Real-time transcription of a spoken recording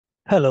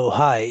Hello,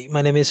 hi,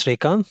 my name is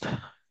Srikanth.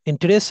 In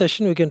today's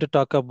session, we're going to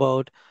talk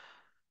about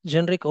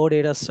generic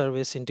OData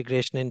service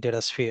integration in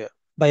Datasphere.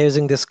 By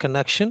using this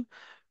connection,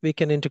 we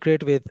can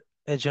integrate with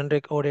a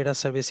generic OData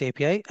service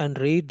API and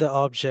read the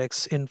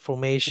object's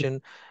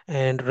information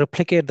and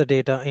replicate the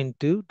data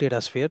into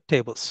Datasphere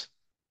tables.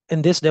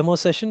 In this demo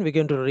session, we're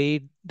going to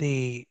read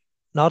the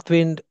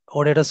Northwind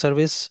OData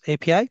service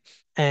API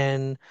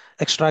and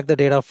extract the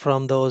data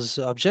from those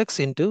objects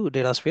into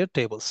Datasphere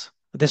tables.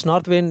 This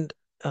Northwind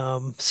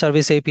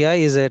service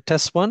API is a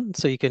test one,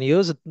 so you can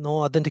use it,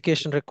 no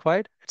authentication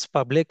required. It's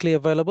publicly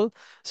available,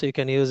 so you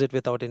can use it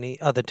without any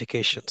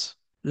authentications.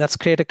 Let's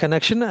create a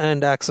connection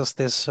and access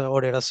this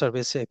OData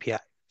service API.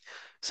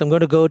 So I'm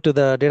going to go to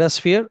the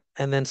Datasphere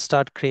and then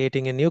start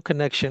creating a new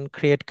connection,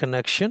 create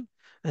connection,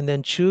 and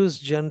then choose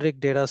generic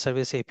data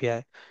service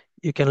API.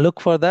 You can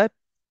look for that.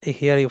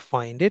 Here you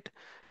find it.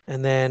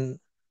 And then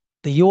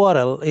the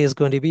URL is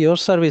going to be your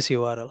service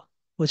URL,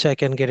 which I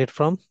can get it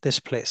from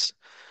this place.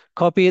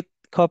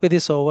 Copy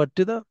this over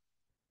to the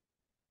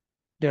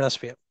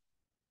Datasphere.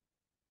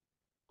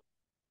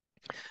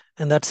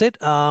 And that's it.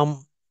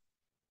 I'm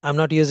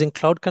not using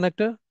Cloud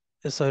Connector,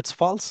 so it's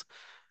false.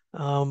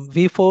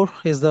 V4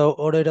 is the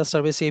OData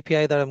Service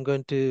API that I'm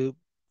going to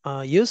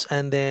use,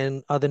 and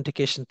then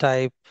authentication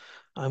type,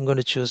 I'm going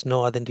to choose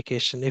no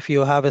authentication. If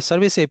you have a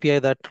service API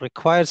that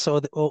requires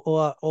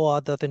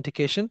OAuth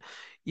authentication,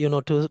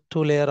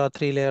 two-layer or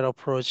three-layer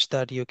approach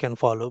that you can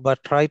follow. But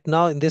right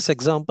now, in this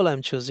example,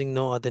 I'm choosing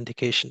no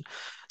authentication.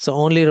 So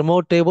only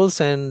remote tables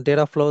and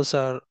data flows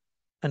are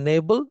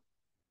enabled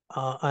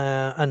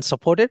and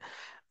supported.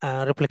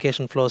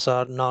 Replication flows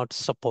are not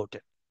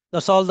supported.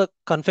 That's all the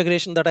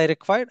configuration that I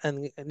required.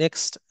 And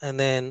next,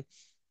 and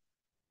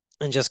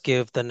just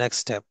give the next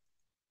step.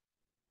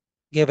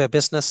 Give a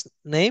business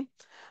name.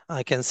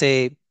 I can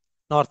say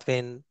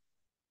Northwind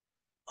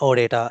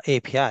OData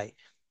API.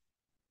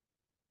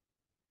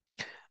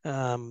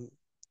 Um,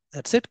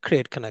 that's it.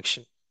 Create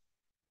connection.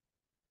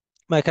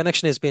 My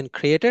connection has been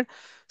created,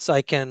 so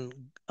I can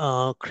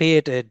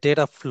create a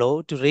data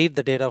flow to read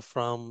the data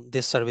from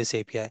this service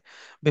API.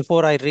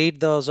 Before I read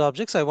those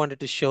objects, I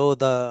wanted to show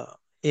the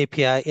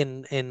API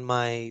in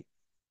my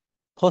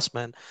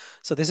Postman.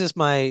 So this is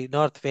my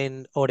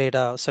Northwind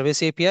OData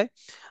service API.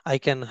 I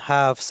can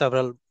have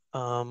several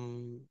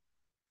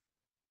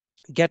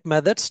get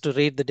methods to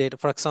read the data.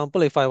 For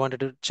example, if I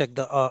wanted to check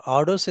the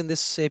orders in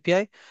this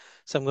API,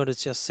 so I'm going to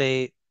just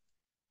say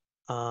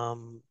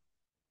um,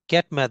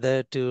 get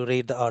method to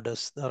read the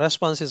orders. The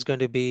response is going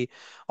to be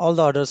all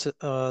the orders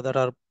that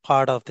are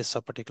part of this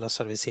particular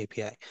service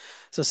API.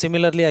 So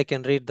similarly, I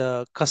can read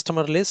the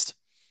customer list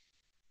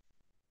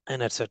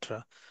and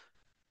etc.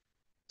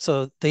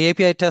 So the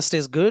API test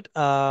is good.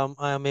 I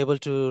am able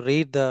to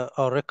read the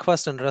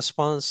request and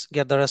response,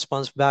 get the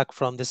response back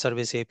from the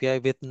service API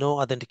with no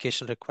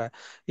authentication required.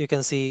 You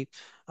can see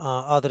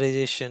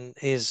authorization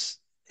is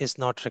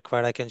not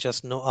required. I can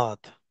just no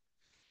auth.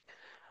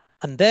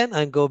 And then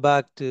I go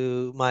back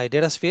to my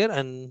Datasphere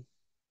and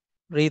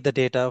read the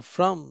data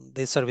from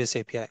the service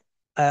API.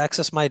 I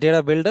access my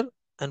data builder,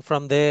 and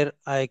from there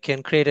I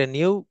can create a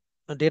new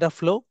data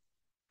flow.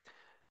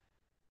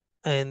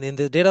 And in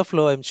the data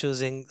flow, I'm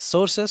choosing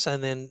sources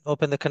and then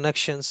open the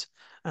connections.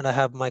 And I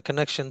have my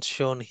connections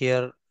shown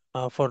here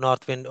for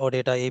Northwind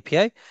OData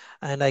API.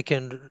 And I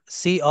can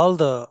see all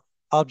the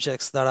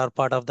objects that are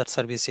part of that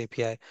service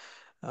API,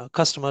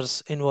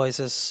 customers,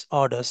 invoices,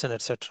 orders, and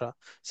etc.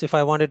 So if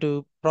I wanted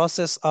to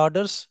process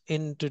orders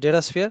into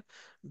Datasphere,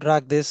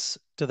 drag this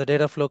to the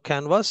data flow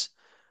canvas,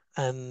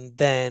 and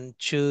then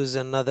choose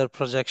another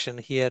projection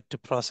here to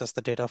process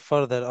the data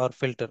further or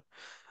filter.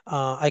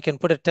 I can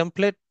put a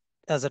template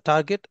as a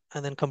target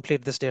and then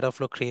complete this data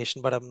flow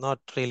creation, but I'm not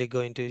really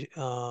going to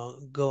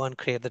go and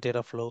create the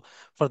data flow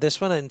for this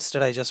one.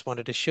 Instead, I just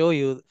wanted to show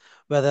you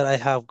whether I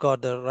have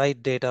got the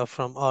right data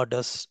from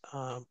orders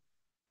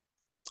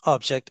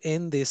object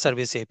in the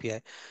service API.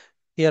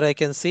 Here I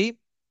can see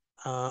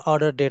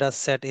order data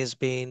set is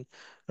being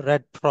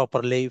read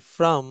properly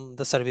from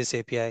the service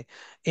API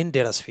in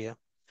Datasphere.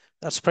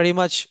 That's pretty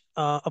much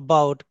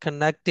about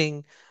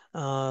connecting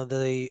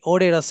the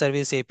OData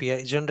service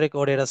API, generic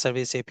OData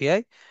service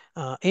API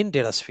in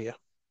Datasphere.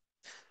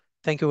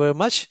 Thank you very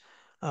much.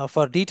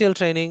 For detailed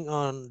training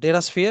on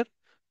Datasphere,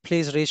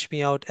 please reach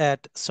me out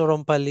at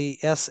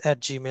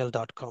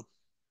sorompallis@gmail.com.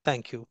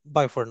 Thank you.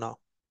 Bye for now.